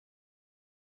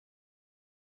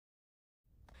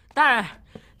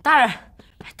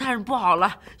大人不好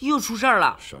了，又出事儿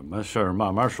了。什么事儿？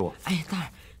慢慢说。哎，大人，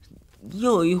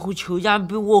又有一户仇家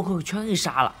被倭寇全给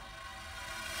杀了。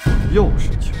又是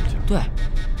仇家？对，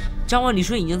张万里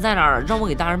说已经在那儿了，让我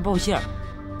给大人报信儿。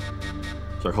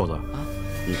小扣子，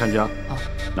你看家，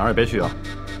哪儿也别去啊。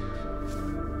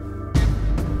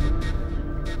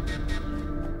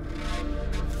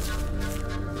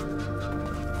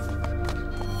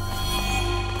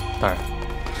大人，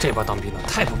这帮当兵的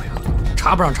太不配合了，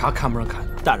查不让查，看不让看。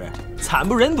大人，惨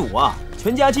不忍睹啊！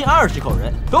全家近20口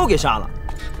人都给杀了。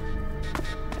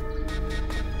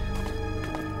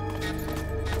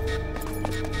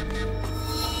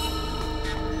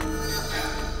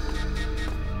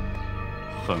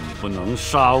恨不能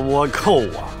杀倭寇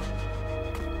啊！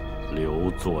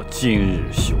留作今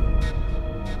日休。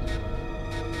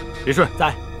李顺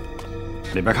在，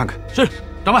里边看看。是。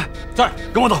张迈在，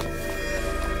跟我走。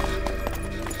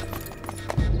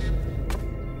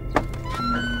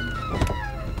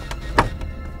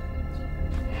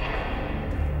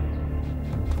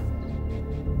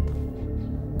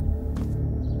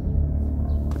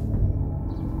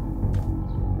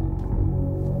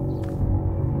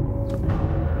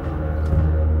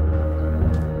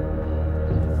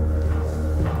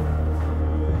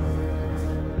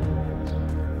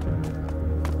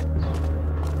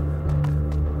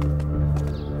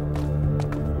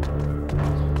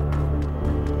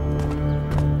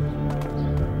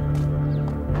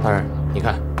大人，你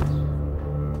看，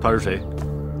他是谁？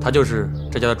他就是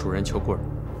这家的主人裘贵儿。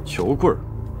裘贵儿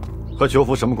和裘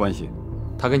福什么关系？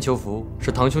他跟裘福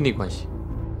是堂兄弟关系。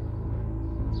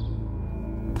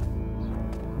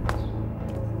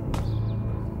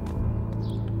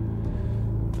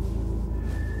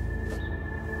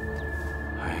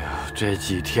哎呀，这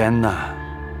几天呢，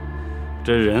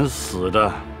这人死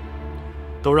的，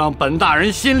都让本大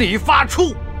人心里发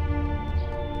怵。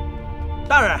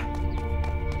大人。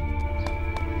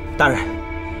大人，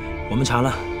我们查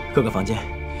了各个房间，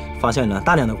发现了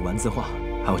大量的古玩字画，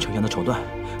还有丞相的绸缎，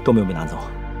都没有被拿走。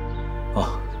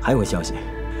哦，还有个消息，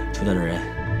裘家的人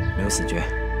没有死绝，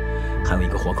还有一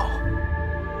个活口。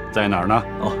在哪儿呢？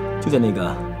哦，就在那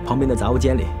个旁边的杂物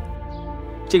间里。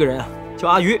这个人啊，叫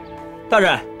阿鱼。大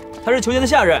人，他是裘家的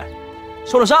下人，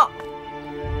受了伤。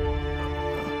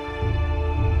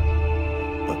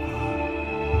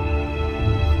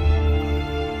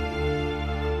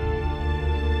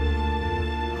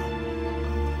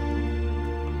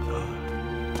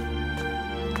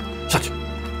下去。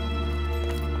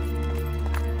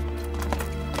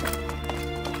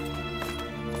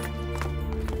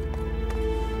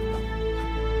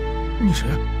你谁？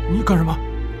你干什么？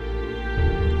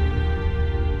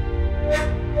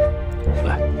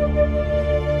来。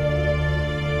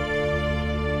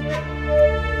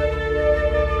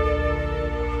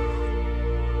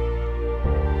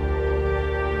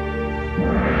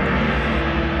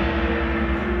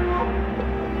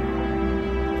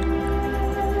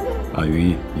阿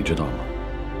云，你知道吗？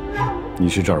你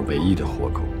是这儿唯一的活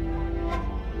口。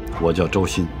我叫周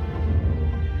新，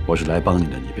我是来帮你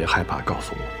的，你别害怕，告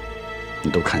诉我，你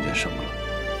都看见什么了？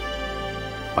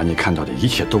把你看到的一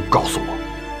切都告诉我，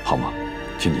好吗？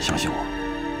请你相信我。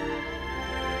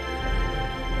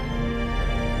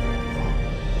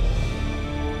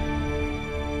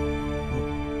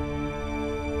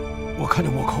我看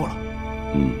见倭寇了。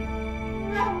嗯。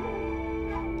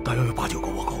大约有8、9个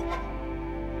倭寇。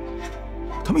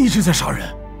他们一直在杀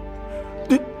人，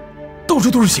那到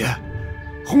处都是血，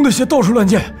红的血到处乱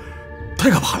溅，太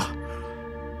可怕了。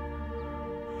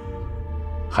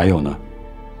还有呢？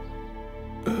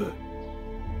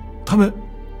他们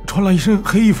穿了一身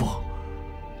黑衣服，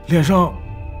脸上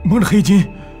蒙着黑巾，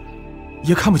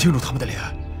也看不清楚他们的脸。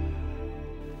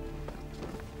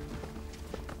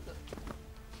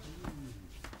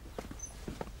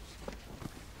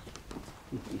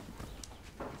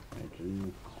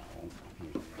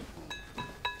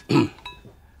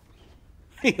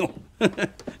哎呦，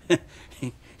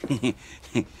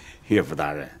岳父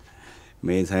大人，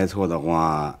没猜错的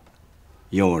话，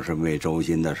又是为周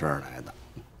新的事儿来的。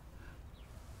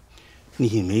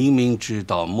你明明知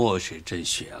道墨水镇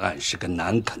血案是个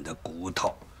难啃的骨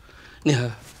头，你还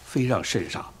非让圣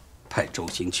上派周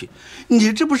新去，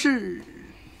你这不是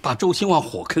把周新往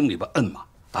火坑里边摁吗？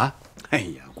啊！哎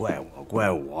呀，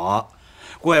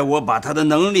怪我把他的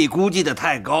能力估计的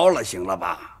太高了，行了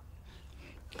吧？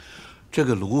这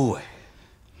个芦苇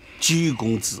居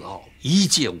功自傲，一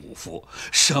介武夫，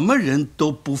什么人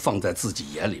都不放在自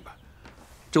己眼里边。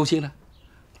周新呢，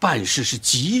办事是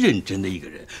极认真的一个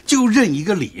人，就认一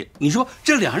个理。你说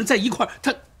这2人在一块儿，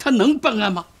他能办案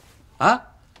吗？啊！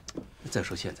再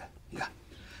说现在，你看，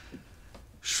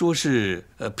说是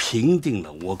平定了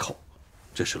倭寇，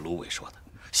这是芦苇说的。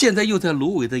现在又在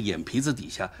芦苇的眼皮子底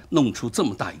下弄出这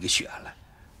么大一个血案来，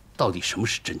到底什么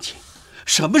是真情，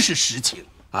什么是实情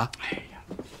啊？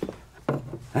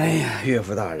哎呀，岳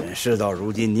父大人，事到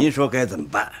如今，您说该怎么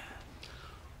办？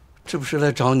这不是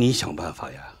来找你想办法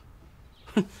呀？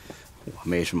哼，我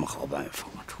没什么好办法，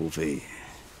除非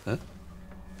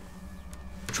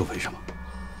什么？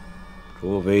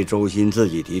除非周新自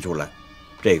己提出来，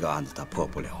这个案子他破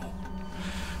不了。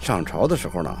上朝的时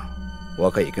候呢，我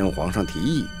可以跟皇上提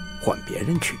议换别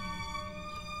人去。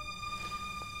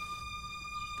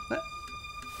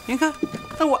您看，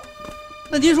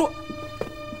那您说，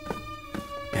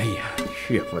哎呀，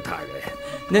岳父大人，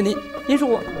那您说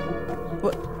我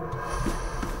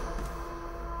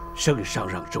圣上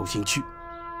让周新去，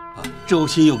啊，周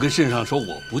新又跟圣上说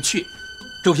我不去，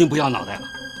周新不要脑袋了，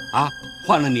啊，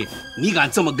换了你敢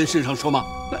这么跟圣上说吗？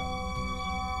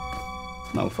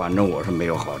那反正我是没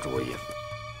有好主意了。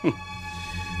哼，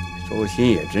周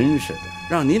新也真是的，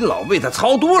让您老为他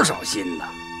操多少心呢？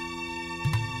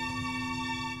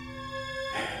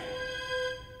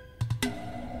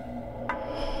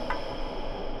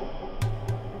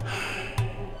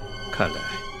看来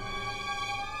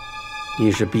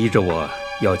你是逼着我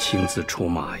要亲自出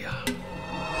马呀？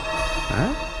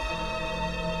啊？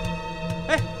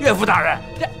哎，岳父大人，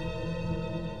这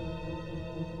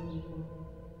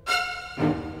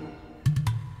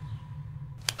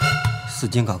司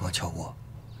机刚刚敲过，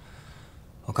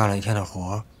我干了一天的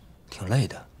活，挺累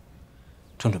的，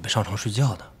正准备上床睡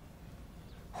觉呢，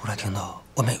忽然听到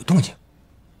外面有动静，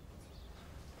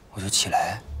我就起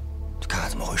来，就看看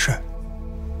怎么回事。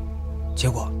结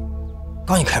果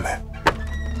刚一开门，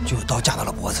就有刀架到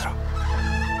了脖子上，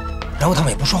然后他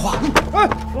们也不说话，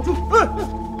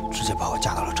直接把我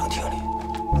架到了正厅里。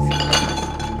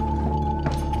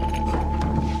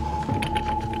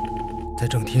在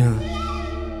正厅，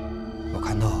我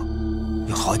看到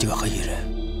有好几个黑衣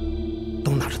人，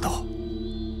都拿着刀，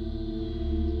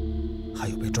还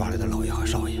有被抓来的老爷和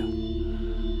少爷，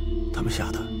他们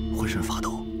吓得浑身发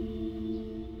抖。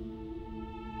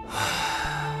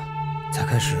才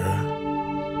开始，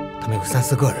他们有3、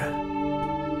4个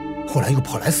人，后来又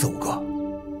跑来4、5个。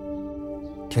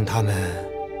听他们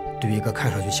对一个看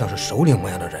上去像是首领模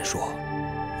样的人说，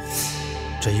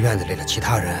这一院子里的其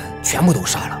他人全部都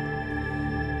杀了，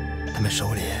他们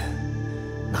手里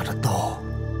拿着刀，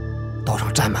刀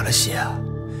上沾满了血，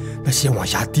那血往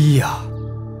下滴呀，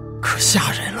可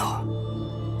吓人了。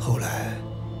后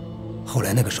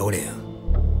来那个首领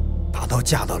把刀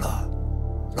架到了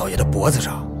老爷的脖子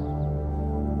上，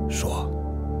说：“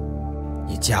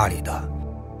你家里的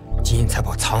金银财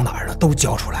宝藏哪儿了？都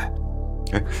交出来。”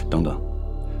哎，等等，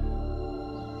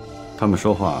他们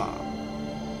说话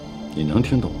你能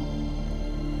听懂吗？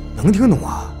能听懂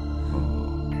啊。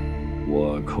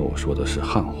倭寇说的是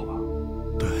汉话。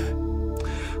对。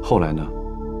后来呢？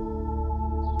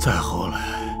再后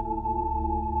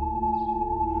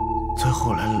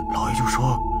来，老爷就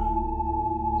说，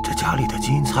这家里的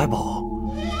金银财宝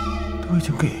都已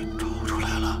经给找出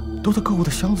来了，都在购物的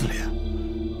箱子里，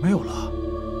没有了。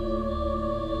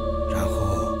然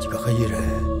后几个黑衣人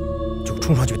就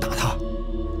冲上去打他，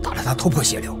打得他头破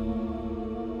血流。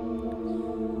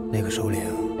那个首领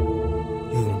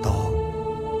又用刀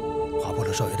划破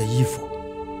了少爷的衣服，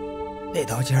那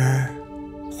刀尖儿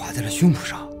划在了胸脯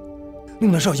上，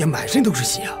弄得少爷满身都是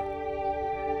血。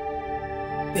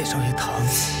那少爷疼，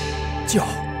叫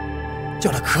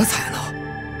得可惨了。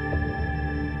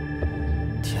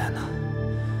天哪！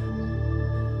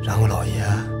然后老爷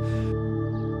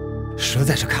实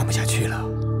在是看不下去了，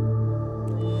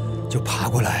就爬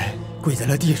过来跪在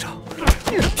了地上，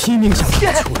拼命向他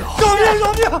们求饶：“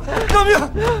饶命！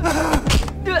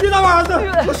别打我儿子！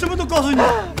我什么都告诉你，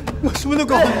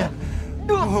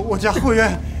我家后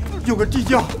院有个地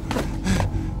窖，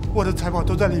我的财宝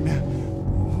都在里面，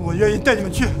我愿意带你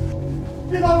们去。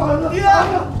别打我儿子！别打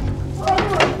我！”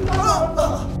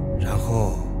然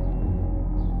后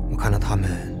我看到他们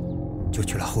就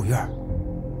去了后院，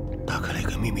打开了一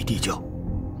个秘密地窖。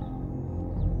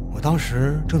我当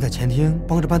时正在前厅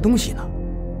帮着搬东西呢，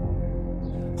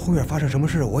后院发生什么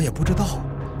事我也不知道，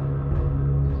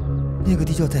那个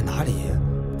地窖在哪里，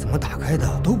怎么打开的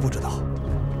都不知道。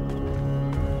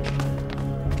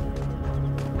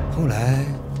后来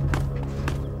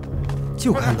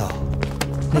就看到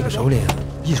那个首领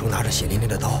一手拿着血淋淋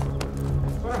的刀，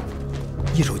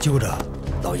一手揪着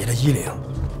老爷的衣领，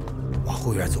往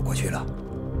后院走过去了。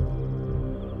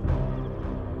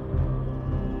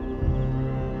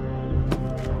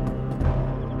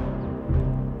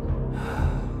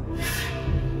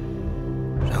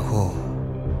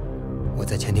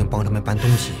在前厅帮他们搬东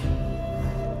西，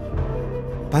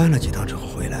搬了几趟之后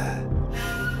回来，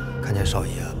看见少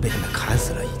爷被他们砍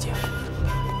死了已经。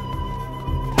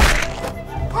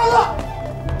儿子，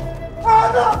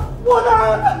儿子，我的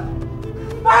儿子，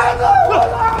儿子，我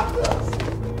的儿子！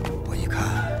我一看，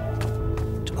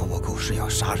这帮倭寇是要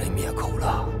杀人灭口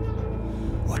了。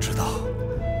我知道，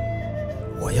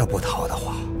我要不逃的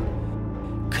话，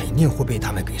肯定会被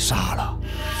他们给杀了，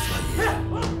所以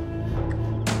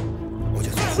我就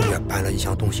从后面搬了一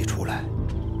箱东西出来，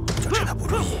就趁他不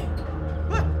注意，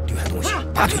丢下东西，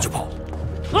拔腿就跑。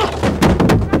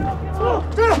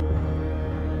对了，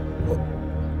我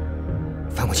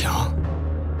翻过墙，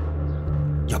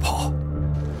要跑。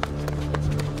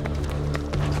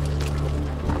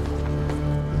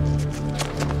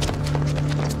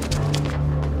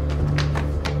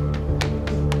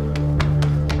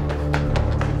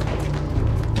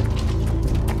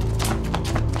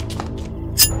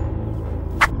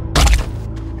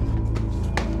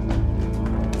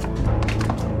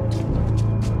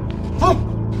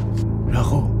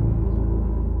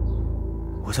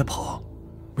我在跑，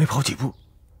没跑几步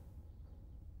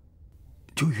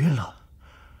就晕了。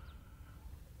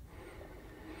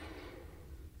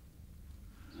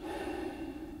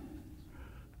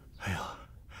哎呀，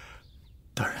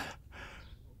大人，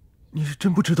你是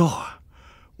真不知道啊！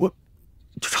我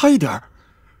就差一点，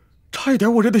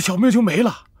我这的小命就没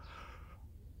了。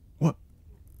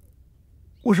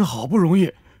我是好不容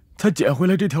易才捡回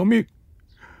来这条命，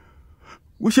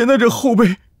我现在这后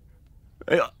背，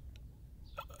哎呀！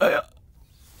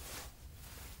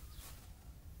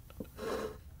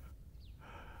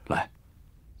来，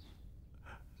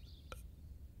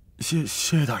谢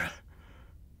谢大人。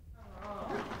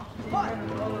杀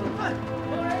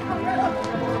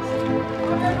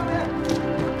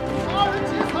人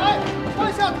劫财，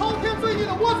犯下滔天罪孽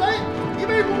的倭贼，已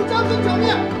被汝将军剿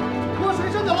灭。墨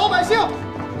水镇的老百姓，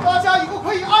大家以后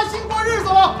可以安心过日子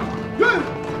了。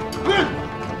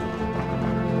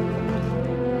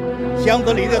箱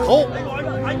子里的头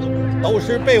都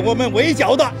是被我们围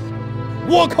剿的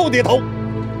倭寇的头，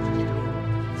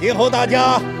今后大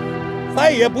家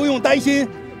再也不用担心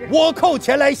倭寇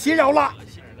前来袭扰了，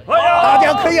大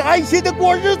家可以安心的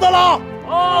过日子了。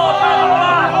哦，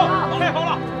太好了，太好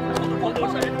了！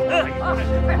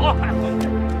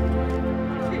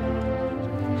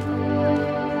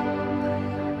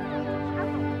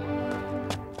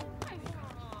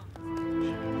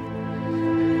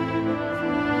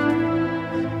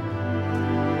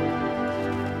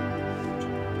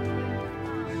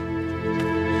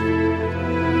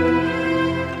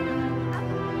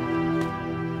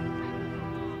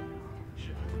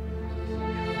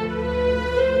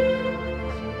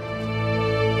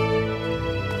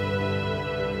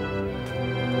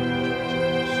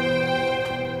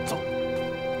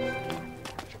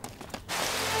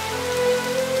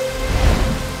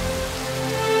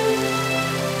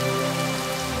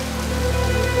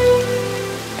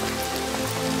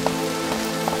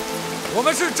我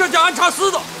们是浙江按察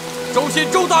司的周新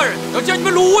周大人，要见你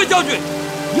们鲁卫将军。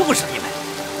又是你们！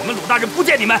我们鲁大人不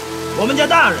见你们，我们家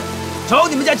大人找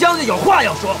你们家将军有话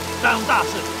要说，耽误大事，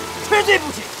吃罪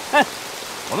不起。哼！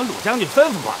我们鲁将军吩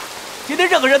咐过了，今天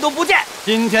任何人都不见。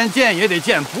今天见也得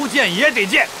见，不见也得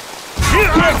见。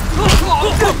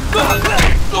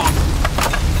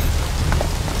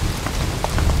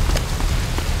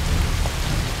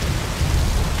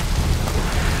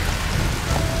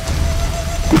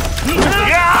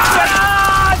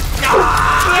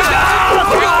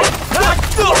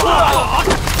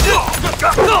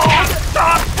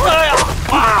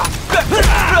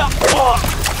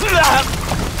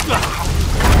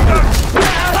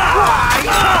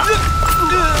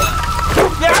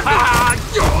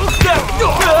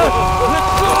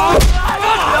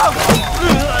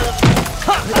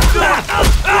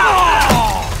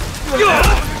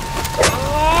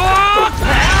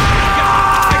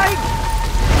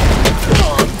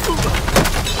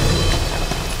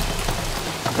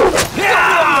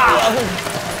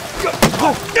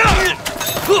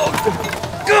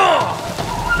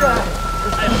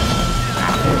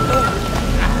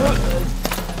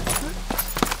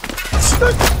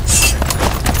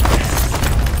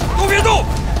都别动！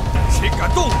谁敢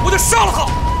动，我就杀了他！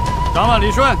长官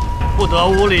李顺，不得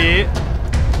无礼。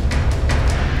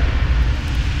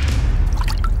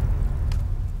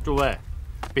诸位，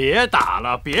别打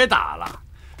了，别打了，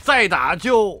再打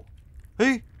就，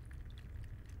哎，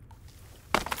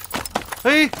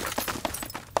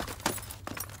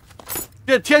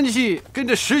这天气跟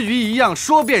这时局一样，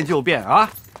说变就变啊！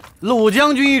鲁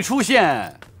将军一出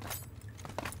现，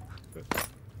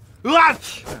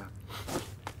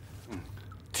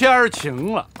天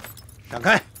晴了。闪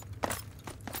开！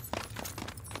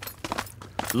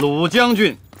鲁将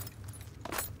军，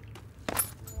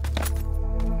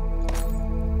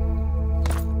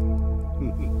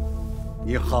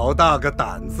你好大个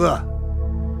胆子，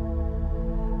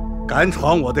敢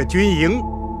闯我的军营！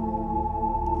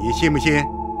你信不信？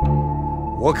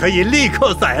我可以立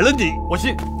刻宰了你！我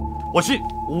信，我信，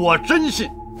我真信。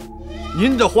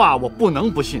您的话我不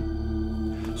能不信。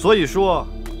所以说，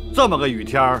这么个雨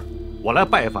天我来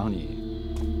拜访你。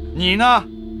你呢，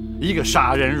一个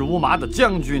杀人如麻的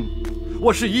将军，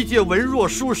我是一介文弱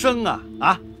书生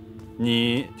啊！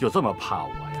你就这么怕我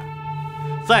呀？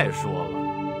再说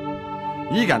了，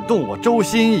你敢动我周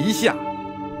新一下，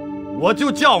我就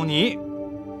叫你……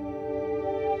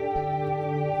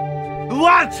我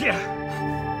去！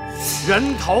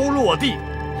人头落地！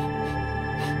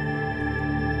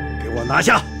给我拿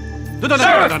下！等，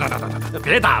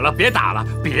别打了，别打了，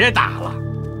别打了！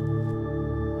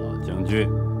老将军，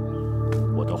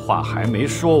我的话还没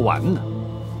说完呢。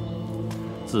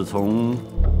自从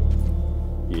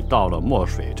你到了墨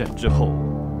水镇之后，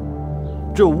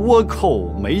这倭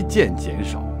寇没见减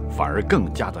少，反而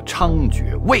更加的猖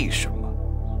獗。为什么？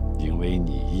因为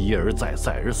你一而再、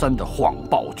再而三的谎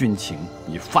报军情，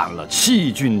你犯了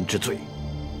欺君之罪。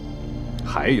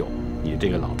还有，你这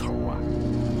个老头啊，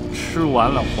吃完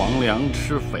了皇粮，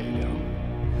吃匪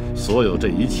粮，所有这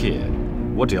一切，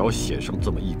我只要写上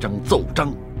这么一张奏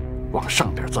章，往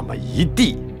上边这么一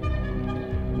递，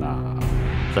那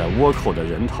在倭寇的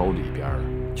人头里边，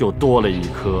就多了一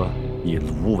颗你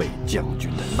芦苇将军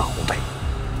的脑袋。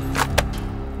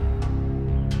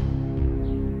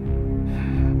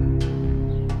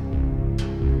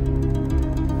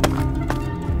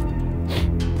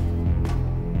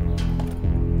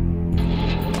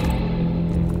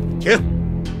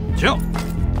请。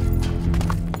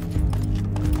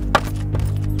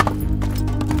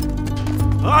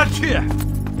啊去！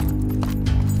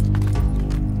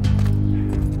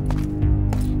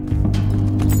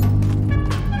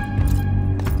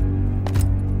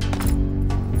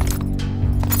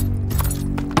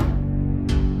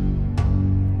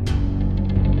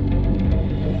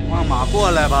放马过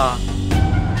来吧，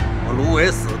我芦苇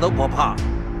死都不怕，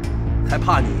还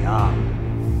怕你啊？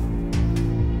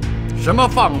什么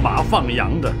放马放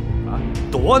羊的啊，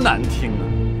多难听啊！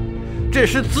这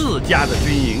是自家的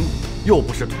军营，又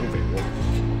不是土匪倭寇。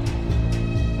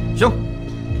行，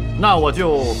那我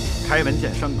就开门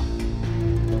见山吧。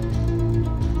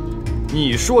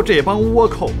你说这帮倭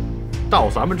寇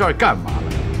到咱们这儿干嘛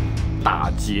来？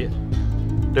打劫，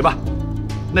对吧？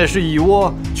那是一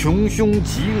窝穷凶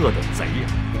极恶的贼呀！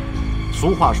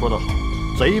俗话说得好，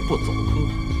贼不走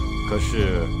空。可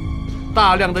是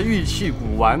大量的玉器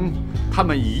古玩，他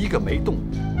们一个没动，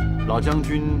老将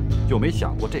军就没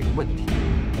想过这个问题。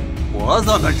我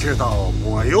怎么知道？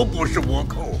我又不是倭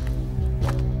寇。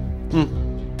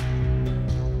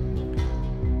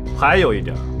还有一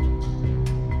点，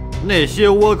那些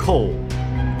倭寇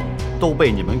都被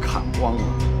你们砍光了。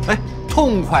哎，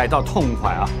痛快倒痛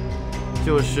快啊，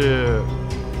就是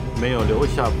没有留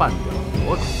下半点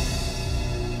活口。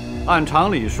按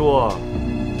常理说，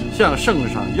向圣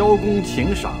上邀功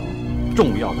请赏，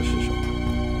重要的是什么？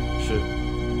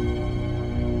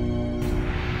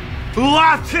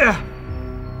我去！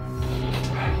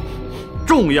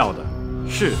重要的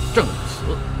是证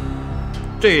词，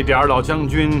这一点老将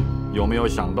军有没有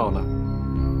想到呢？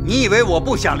你以为我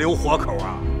不想留活口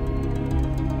啊？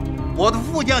我的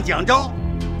副将蒋昭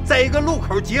在一个路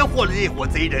口截获了这伙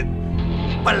贼人，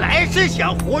本来是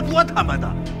想活捉他们的，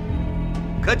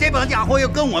可这帮家伙又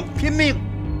跟我们拼命。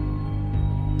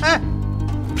哎，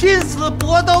拼死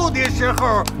搏斗的时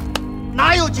候，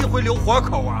哪有机会留活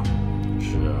口啊？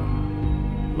是啊，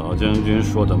老将军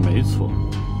说的没错。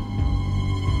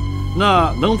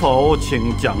那能否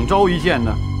请蒋昭一见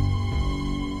呢？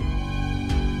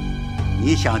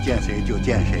你想见谁就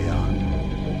见谁啊？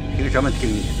凭什么听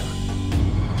你的？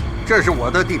这是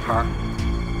我的地盘。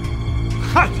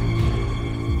嗨，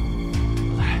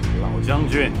老将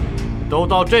军，都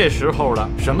到这时候了，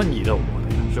什么你的我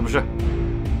的呀？是不是？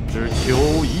只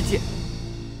求一见。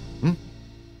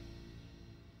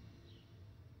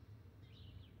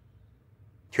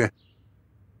去，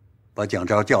把蒋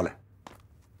昭叫来。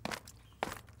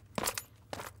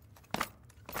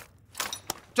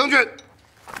将军，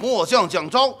末将蒋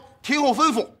昭听候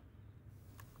吩咐。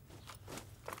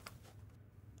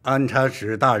安察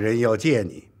使大人要见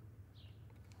你。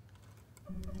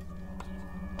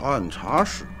按察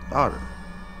使大人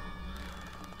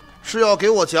是要给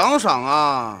我奖赏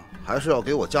啊，还是要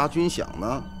给我加军饷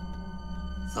呢？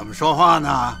怎么说话呢？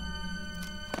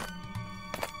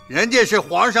人家是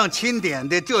皇上钦点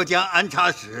的浙江按察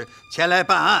使前来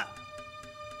办案，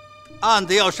案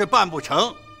子要是办不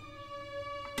成，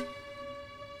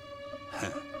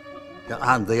这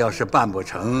案子要是办不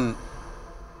成，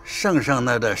圣上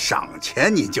那的赏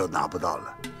钱你就拿不到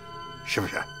了，是不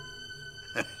是？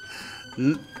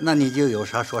那你就有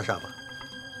啥说啥吧。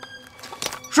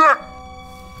是。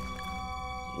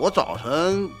我早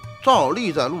晨照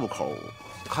例在路口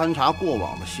勘察过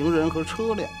往的行人和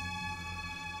车辆，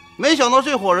没想到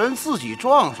这伙人自己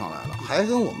撞上来了，还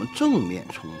跟我们正面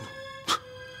冲突。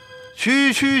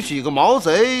区几个毛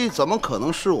贼，怎么可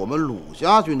能是我们鲁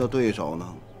家军的对手呢？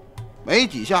没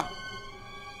几下，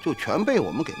就全被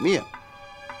我们给灭了。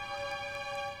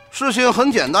事情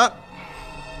很简单，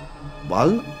完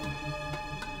了。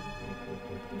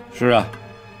是啊，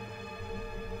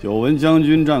久闻将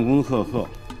军战功赫赫，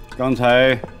刚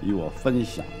才与我分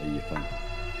享了一番。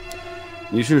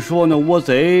你是说那倭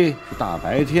贼是大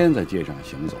白天在街上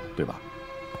行走，对吧？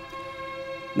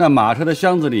那马车的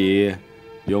箱子里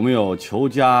有没有裘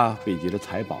家被劫的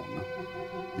财宝呢？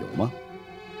有吗？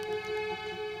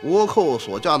倭寇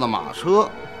所驾的马车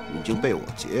已经被我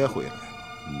劫回来了。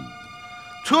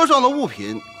车上的物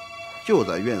品就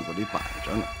在院子里摆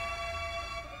着呢。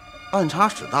按察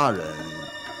使大人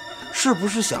是不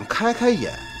是想开开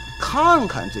眼，看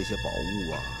看这些宝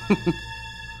物啊？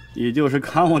也就是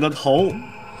砍我的头，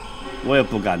我也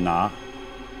不敢拿。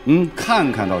看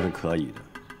看倒是可以的，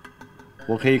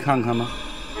我可以看看吗？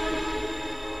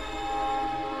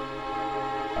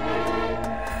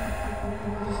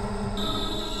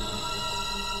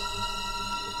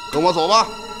跟我走吧。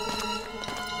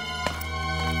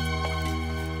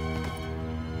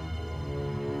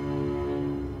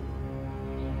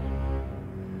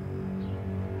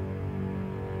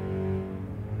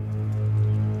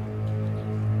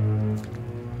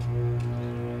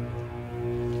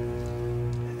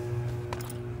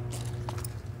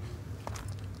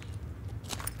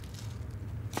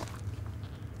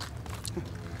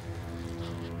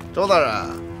周大人，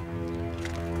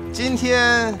今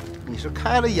天你是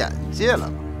开了眼界了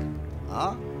吧？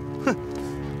啊，哼！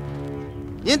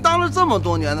您当了这么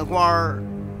多年的官儿，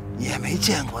也没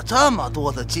见过这么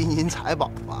多的金银财宝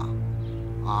吧？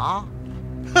啊！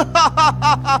哈哈哈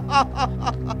哈哈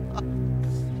哈！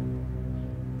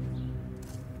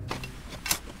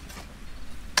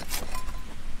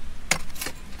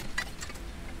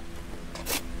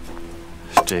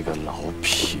这个老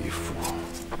匹夫，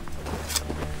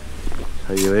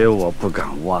他以为我不敢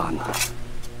挖呢。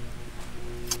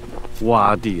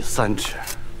挖地3尺，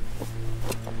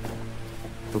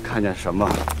都看见什么？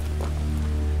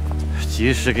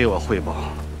及时给我汇报。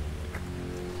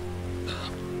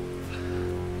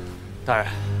大人，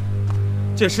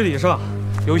这尸体上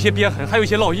有一些鞭痕，还有一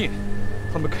些烙印，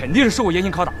他们肯定是受过严刑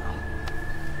拷打的。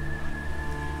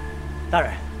大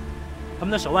人，他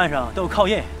们的手腕上都有靠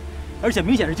印，而且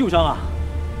明显是旧伤啊。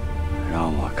让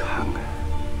我看看。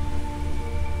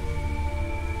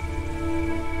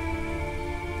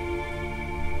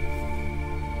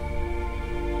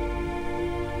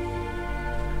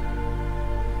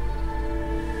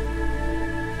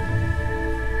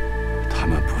他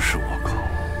们不是倭寇，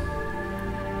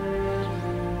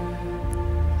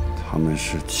他们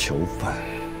是囚犯。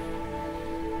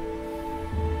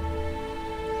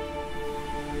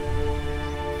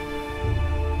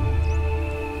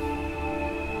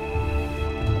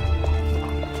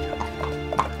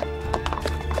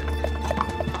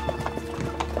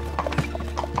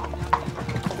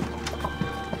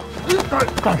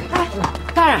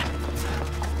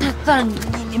大人，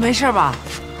你没事吧？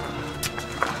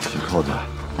小扣子，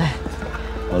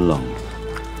我冷，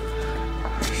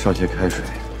烧些开水，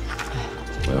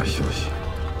我要休息。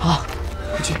好，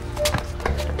回去。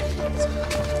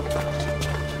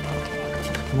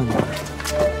慢点。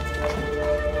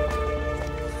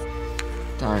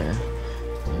大人，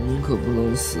您可不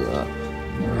能死，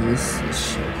你死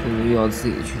小扣子又要自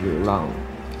己去流浪了。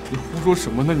你胡说什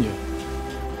么呢你？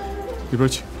里边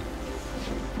请。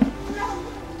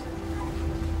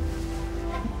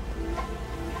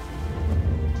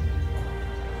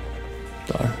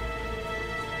大人，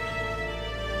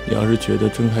你要是觉得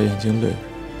睁开眼睛累，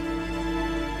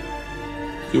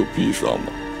就闭上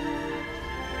吧。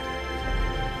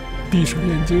闭上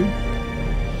眼睛，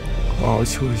好好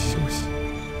休息休息。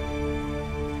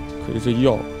可是这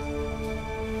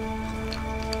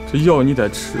药你得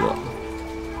吃啊，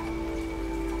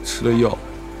吃了药，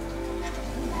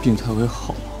病才会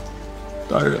好。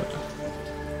大人，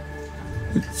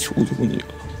求求你了，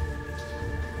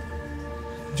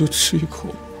你就吃一口。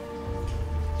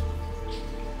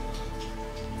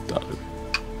大人，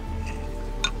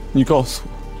你告诉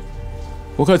我，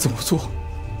我该怎么做？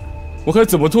我该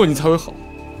怎么做你才会好？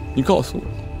你告诉我，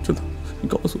真的，你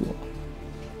告诉我，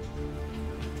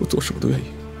我做什么都愿意，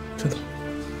真的。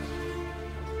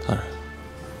大人，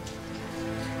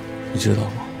你知道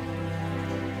吗？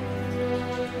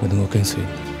我能够跟随你，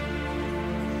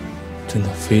真的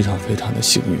非常非常的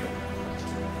幸运。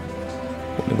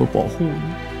我能够保护你，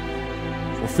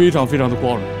我非常非常的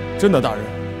光荣，真的，大人。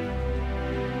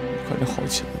快点好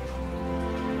起来吧，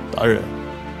大人。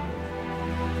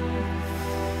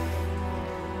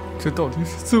这到底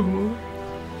是怎么了？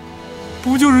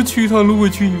不就是去一趟芦苇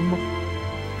军营吗？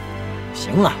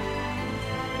行了，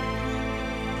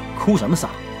哭什么丧？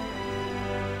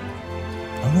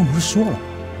郎中不是说了吗？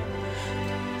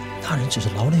大人只是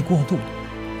劳累过度，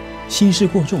心事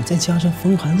过重，再加上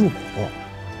风寒入骨，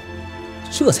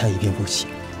这才一病不起，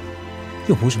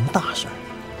又不是什么大事儿，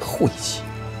晦气。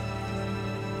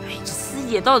哎，这四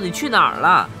姐到底去哪儿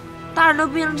了？大人都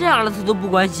病成这样了，她都不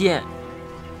关心。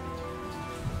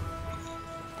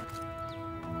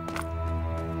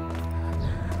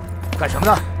干什么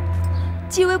呢？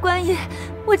几位官爷，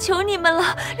我求你们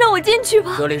了，让我进去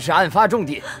吧。这里是案发重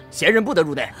地，闲人不得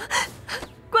入内。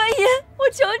官爷，我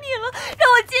求你了，让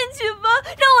我进去吧，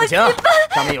让我进吧。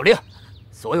上面有令，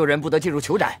所有人不得进入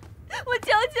囚宅。我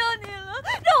求求你了，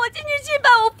让我进去去把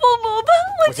我父母吧！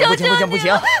我求求你了，不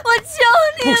行！我求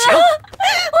你了，不行！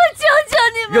我求求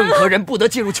你们！任何人不得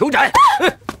进入囚宅。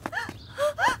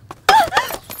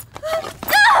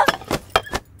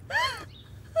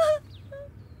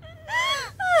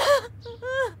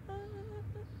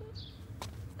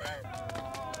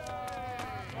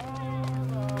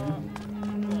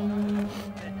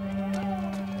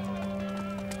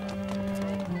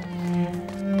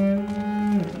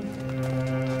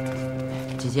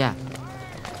姐姐，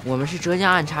我们是浙江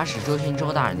按察使周新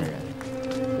周大人的人，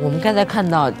我们刚才看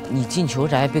到你进囚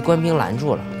宅被官兵拦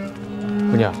住了。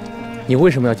姑娘，你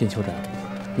为什么要进囚宅？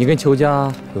你跟裘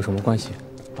家有什么关系？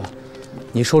啊，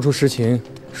你说出实情，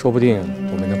说不定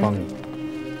我们能帮你。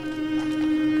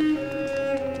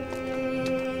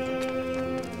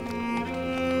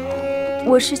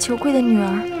我是裘贵的女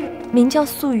儿，名叫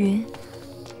素云。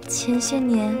前些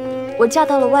年我嫁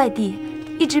到了外地，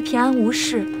一直平安无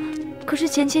事。可是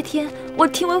前些天我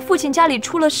听闻父亲家里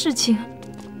出了事情，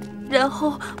然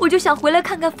后我就想回来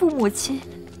看看父母亲，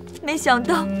没想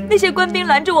到那些官兵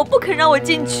拦着我，不肯让我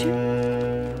进去。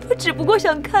我只不过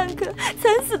想看看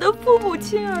惨死的父母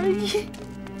亲而已。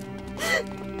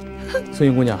素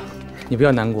云姑娘，你不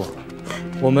要难过，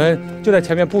我们就在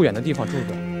前面不远的地方住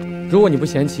着。如果你不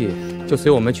嫌弃，就随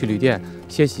我们去旅店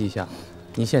歇息一下。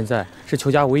你现在是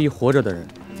裘家唯一活着的人，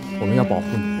我们要保护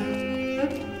你。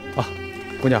啊，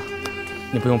姑娘，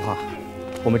你不用怕，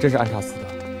我们真是按察司的。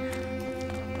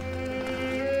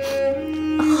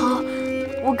好，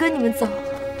我跟你们走。好，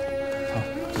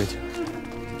回去。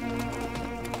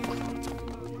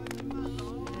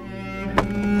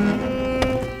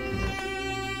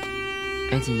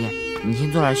哎，姐姐，你先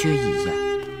坐那儿休息一下。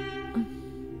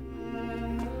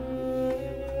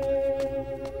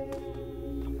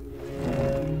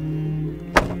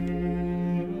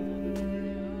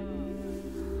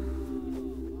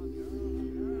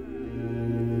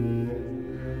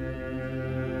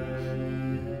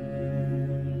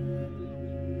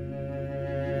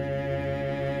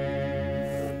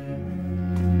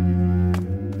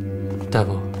大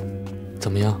夫，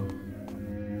怎么样？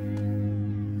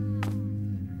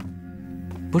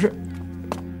不是，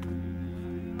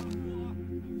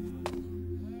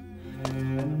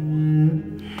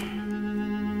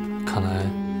看来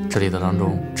这里的郎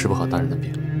中治不好大人的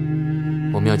病，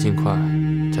我们要尽快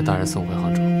将大人送回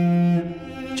杭州。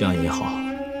这样也好。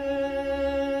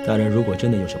大人如果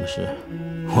真的有什么事，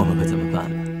我们可怎么办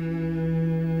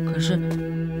呢？可是，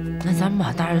那咱们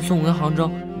把大人送回杭州，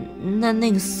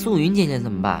那个素云姐姐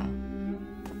怎么办？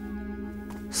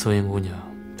素云姑娘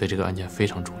对这个案件非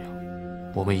常重要，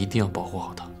我们一定要保护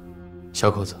好她。小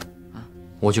口子，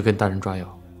我去跟大人抓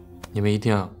药，你们一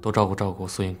定要多照顾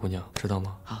素云姑娘，知道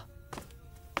吗？好。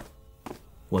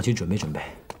我去准备准备。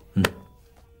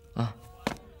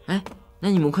哎，那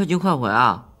你们快去快回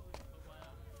啊！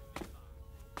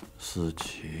思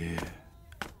琪，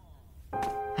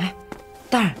哎，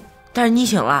大人你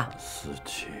醒了。思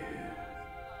琪，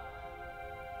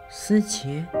思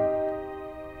琪，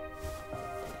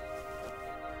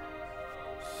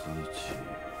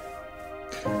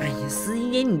哎呀，思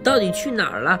琪姐，你到底去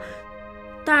哪儿了？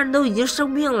大人都已经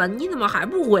生病了，你怎么还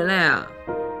不回来呀？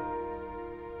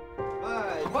哎，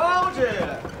包子，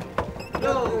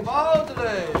肉包子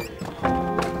嘞！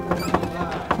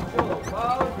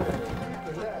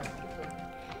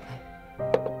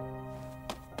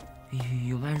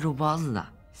肉包子呢。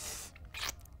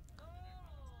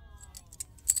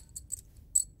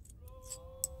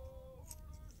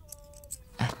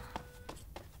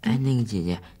哎，那个姐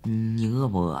姐，你饿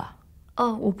不饿？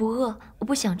哦，我不饿，我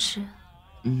不想吃。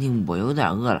我有点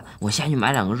饿了，我下去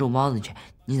买2个肉包子去，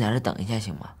你在这等一下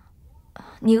行吗？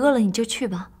你饿了你就去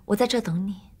吧，我在这等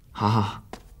你。好好。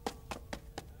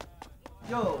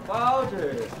肉包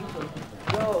子，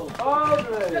肉包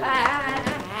子。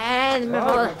哎，卖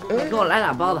包子，给我来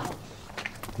俩包子。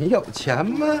你有钱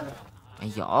吗？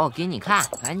有，给你看，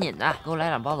赶紧的，给我来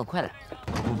俩包子，快点。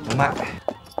不卖。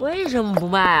为什么不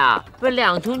卖啊？不是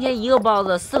2铜钱1个包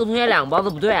子，4个铜钱2个包子，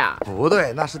不对啊？不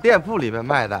对，那是店铺里面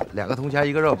卖的，2个铜钱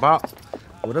1个肉包。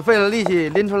我这费了力气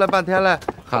拎出来半天了，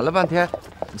喊了半天，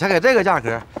你才给这个价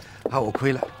格，啊，我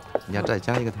亏了。你要再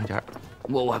加1个铜钱。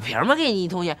我凭什么给你1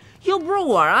铜钱？又不是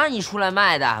我让你出来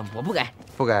卖的，我不给。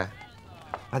不给，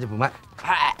那就不卖。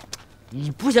哎，你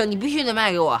不行，你必须得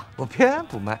卖给我。我偏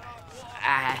不卖。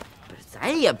哎，不是，咱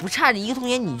也不差这1个铜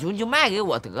钱，你就卖给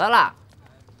我得了。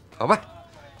好吧。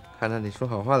看在你说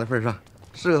好话的份上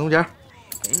，4个铜钱，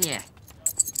给你。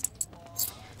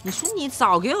你说你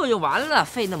早给我就完了，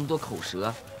费那么多口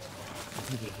舌。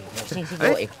给，先给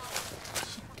我1个。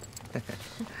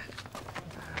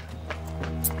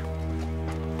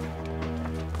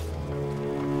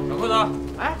小扣子，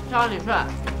哎，张李顺，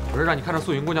不是让你看着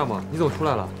素云姑娘吗？你怎么出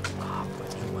来了？啊，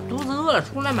我肚子饿了，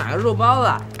出来买个肉包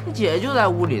子。那姐姐就在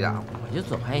屋里呢，我就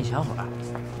走开一小会儿，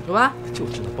走吧。就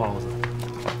知道包子。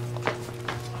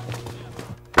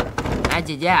哎，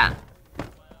姐姐，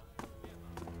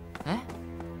哎，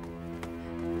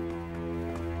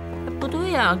不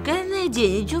对呀，刚才那姐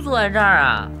姐就坐在这儿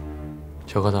啊。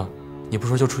小疙瘩，你不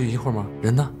说就出去一会儿吗？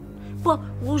人呢？不，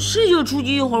我是就出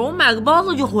去一会儿，我买个包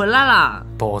子就回来了。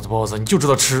包子，你就知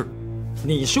道吃。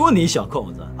你说你小扣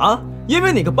子啊，因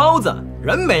为你个包子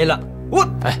人没了，我……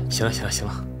哎，行了，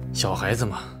小孩子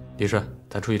嘛。李顺，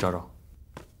咱出去找找。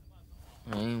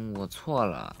哎，我错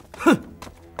了。哼。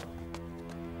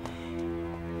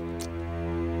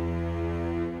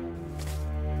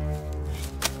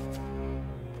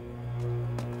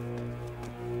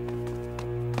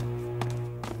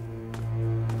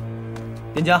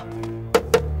店家，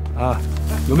啊，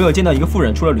有没有见到一个妇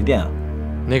人出了旅店啊？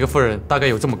那个妇人大概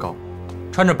有这么高，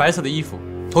穿着白色的衣服，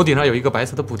头顶上有一个白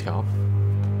色的布条。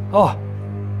哦，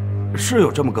是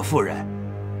有这么个妇人，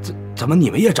怎么你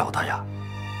们也找她呀？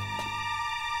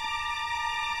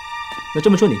那这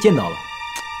么说你见到了？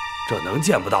这能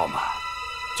见不到吗？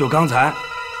就刚才，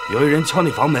有一人敲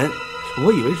那房门，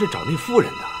我以为是找那妇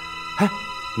人呢。哎，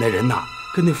那人呐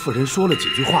跟那妇人说了几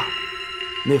句话，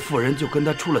那妇人就跟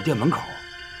他出了店门口。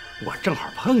我正好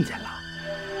碰见了，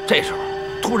这时候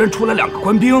突然出来2个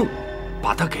官兵，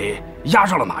把他给押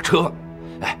上了马车，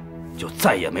哎，就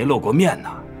再也没露过面呢。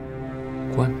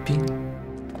官兵？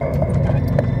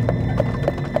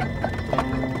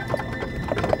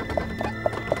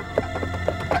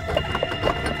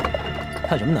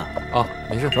看什么呢？啊，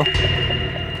没事，走。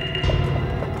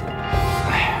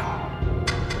哎呀，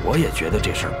我也觉得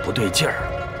这事儿不对劲儿，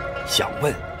想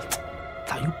问，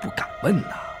咋又不敢问呢？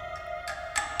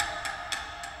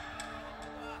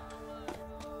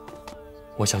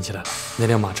我想起来了，那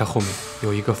辆马车后面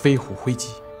有一个飞虎徽记。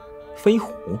飞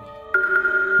虎？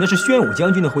那是宣武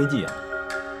将军的徽记啊！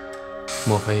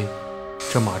莫非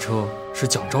这马车是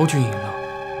蒋昭军营的？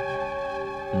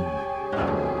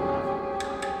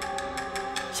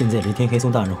现在离天黑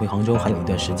松大人回杭州还有一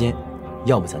段时间，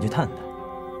要不咱去探探？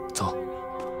走。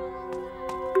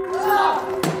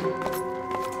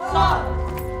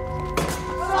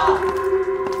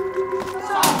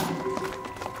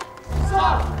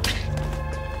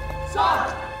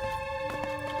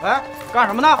哎，干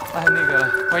什么呢？哎，那个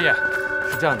官爷，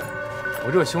是这样的，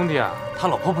我这个兄弟啊，他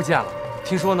老婆不见了，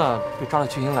听说呢被抓到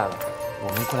军营来了，我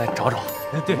们过来找找。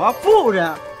对，什么妇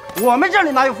人？我们这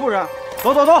里哪有妇人？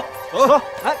走。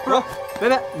哎，不是，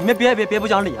你们别不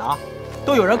讲理啊！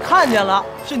都有人看见了，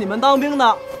是你们当兵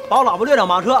的，把我老婆掠上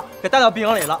马车给带到兵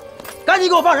营里了，赶紧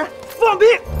给我放人！放屁！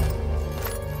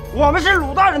我们是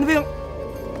鲁大人的兵，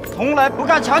从来不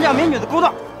干强抢民女的勾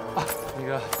当。啊，那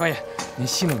个官爷，您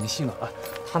息怒啊！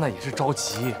他那也是着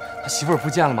急，他媳妇儿不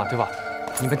见了嘛，对吧？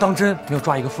你们当真没有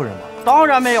抓一个妇人吗？当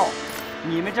然没有！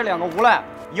你们这2个无赖，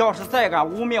要是再敢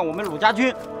污蔑我们鲁家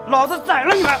军，老子宰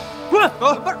了你们！滚！不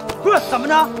是，滚！怎么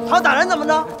着？他打人怎么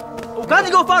着？我赶紧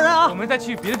给我放人啊！我们再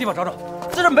去别的地方找找。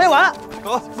这没完！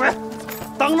走，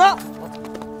等着！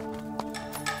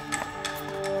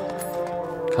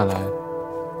看来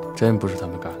真不是他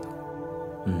们干的。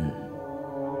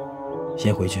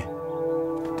先回去。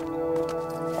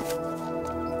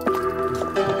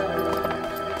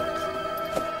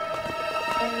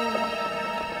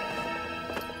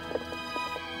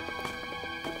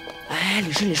哎，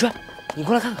李顺，你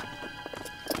过来看看，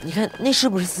你看那是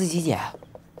不是思琪姐？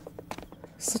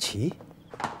思琪。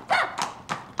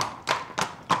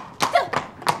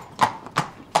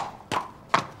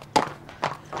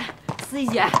思琪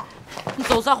姐，你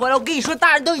总算回来！我跟你说，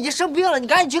大人都已经生病了，你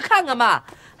赶紧去看看吧。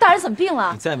大人怎么病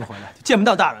了？你再没回来，就见不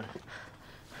到大人了。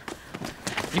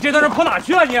你这都是跑哪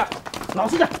去了你？老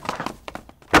实点。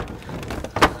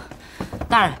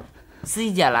大人，思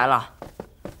琪姐来了。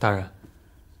大人，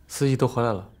思琪都回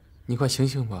来了，你快醒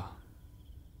醒吧。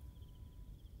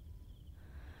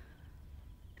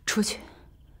出去，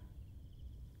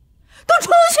都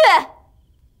出去！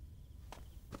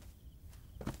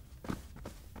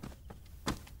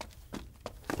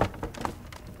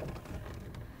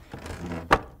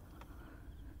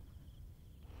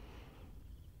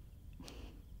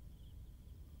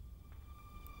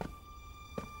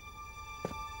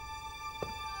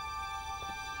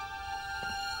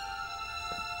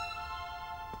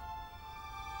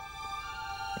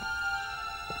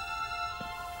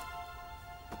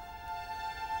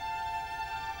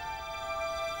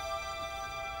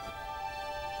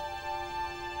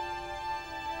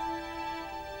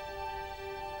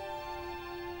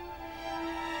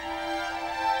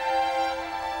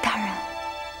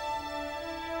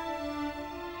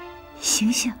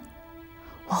醒醒，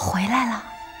我回来了。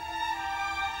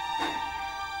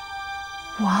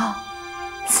我，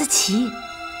思琪，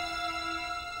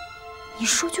你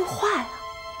说句话呀？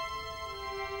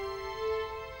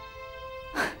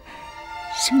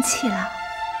生气了？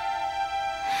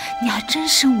你还真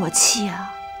生我气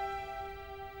啊！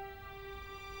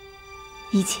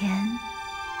以前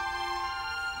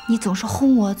你总是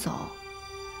轰我走，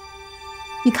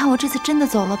你看我这次真的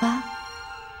走了吧？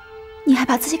你还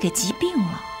把自己给急病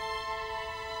了，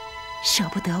舍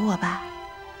不得我吧？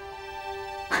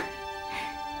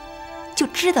就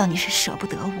知道你是舍不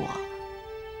得我。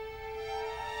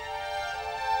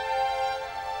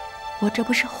我这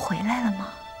不是回来了吗？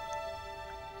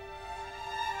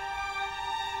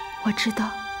我知道，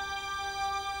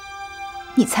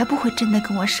你才不会真的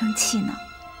跟我生气呢。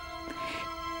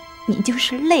你就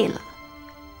是累了，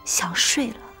想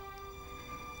睡了。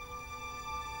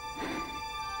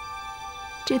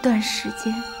这段时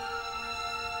间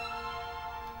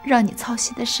让你操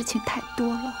心的事情太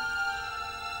多了，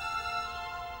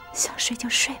想睡就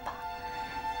睡吧，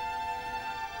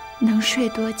能睡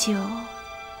多久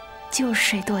就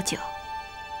睡多久。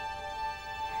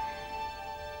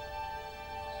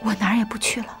我哪儿也不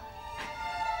去了，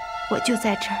我就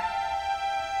在这儿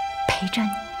陪着你，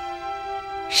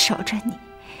守着你，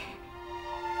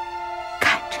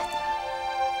看着你。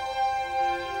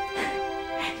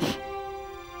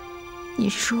你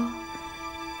说，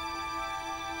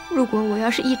如果我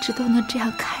要是一直都能这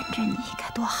样看着你，该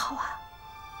多好啊！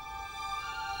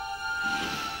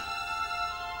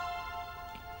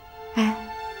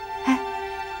哎，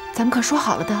咱们可说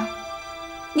好了的，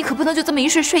你可不能就这么一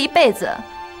睡睡一辈子，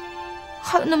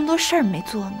还有那么多事儿没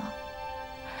做呢。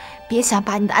别想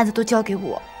把你的案子都交给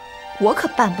我，我可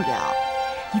办不了，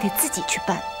你得自己去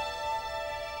办。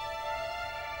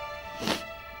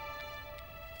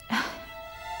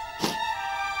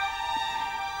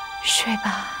睡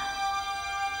吧，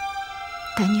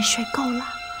等你睡够了，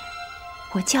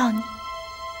我叫你，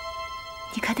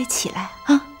你可得起来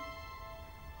啊！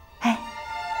哎，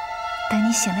等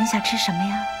你醒了，你想吃什么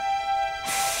呀？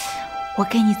我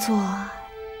给你做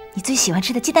你最喜欢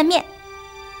吃的鸡蛋面。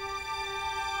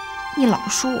你老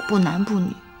说我不男不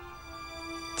女，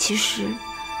其实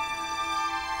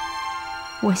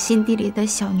我心底里的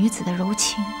小女子的柔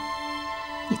情，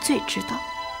你最知道。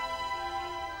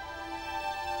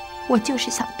我就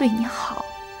是想对你好，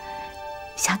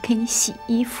想给你洗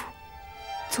衣服、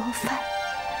做饭，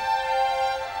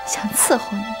想伺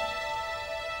候你，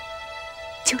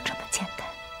就这么简单。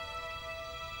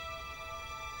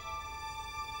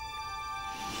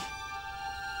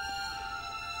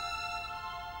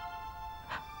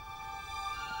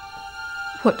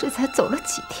我这才走了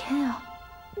几天啊，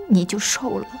你就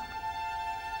瘦了。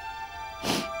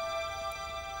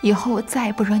以后我再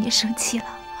也不惹你生气了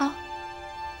啊！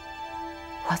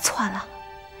我错了，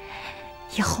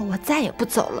以后我再也不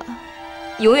走了，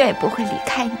永远也不会离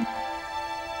开你。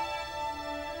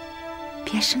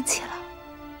别生气了，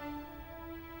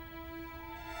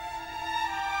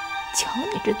瞧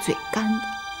你这嘴干的，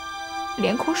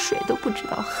连口水都不知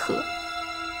道喝。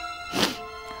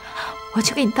我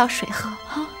去给你倒水喝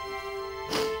啊！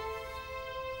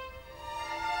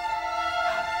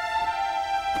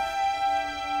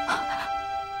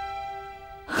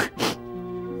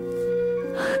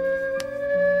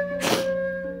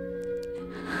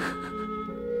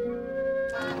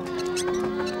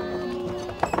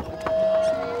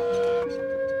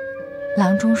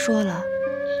郎中说了，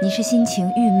你是心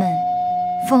情郁闷，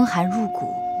风寒入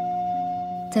骨，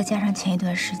再加上前一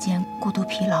段时间过度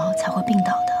疲劳才会病倒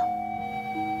的。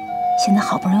现在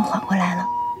好不容易缓过来了，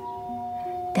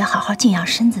得好好静养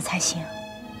身子才行。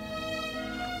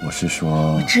我是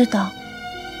说，我知道，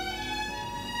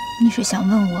你是想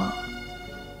问我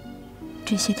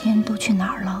这些天都去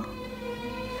哪儿了？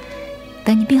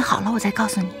等你病好了，我再告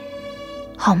诉你，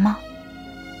好吗？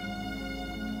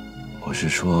我是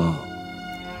说，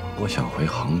我想回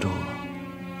杭州了。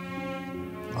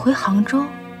回杭州？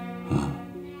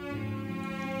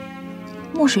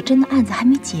墨水镇的案子还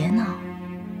没结呢。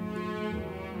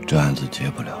这案子结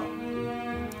不了，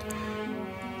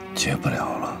结不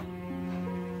了了。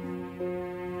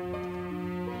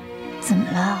怎么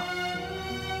了？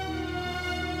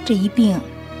这一病，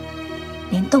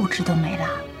连斗志都没了？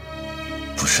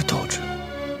不是斗志，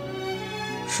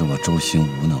是我周兴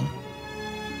无能。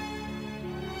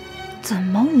怎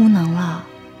么无能了？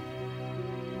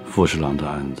傅侍郎的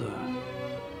案子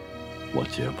我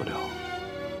结不了，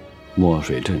墨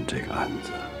水镇这个案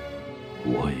子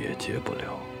我也结不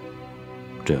了，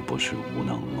这不是无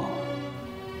能吗？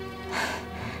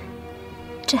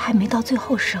这还没到最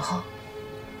后时候，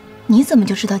你怎么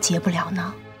就知道结不了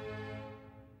呢？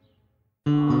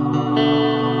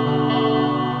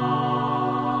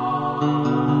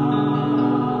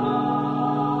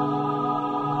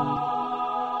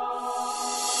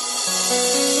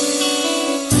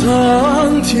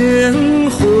苍天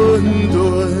混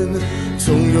沌，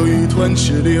总有一团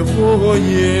炽烈火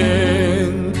焰；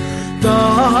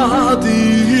大地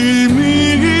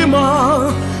迷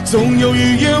茫，总有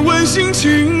一眼温馨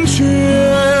清泉。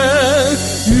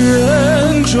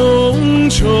愿中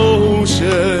求生，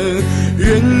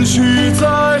愿许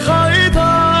在海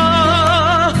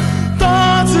大，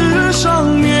大字上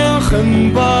面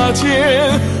横拔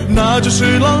剑，那就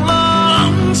是朗朗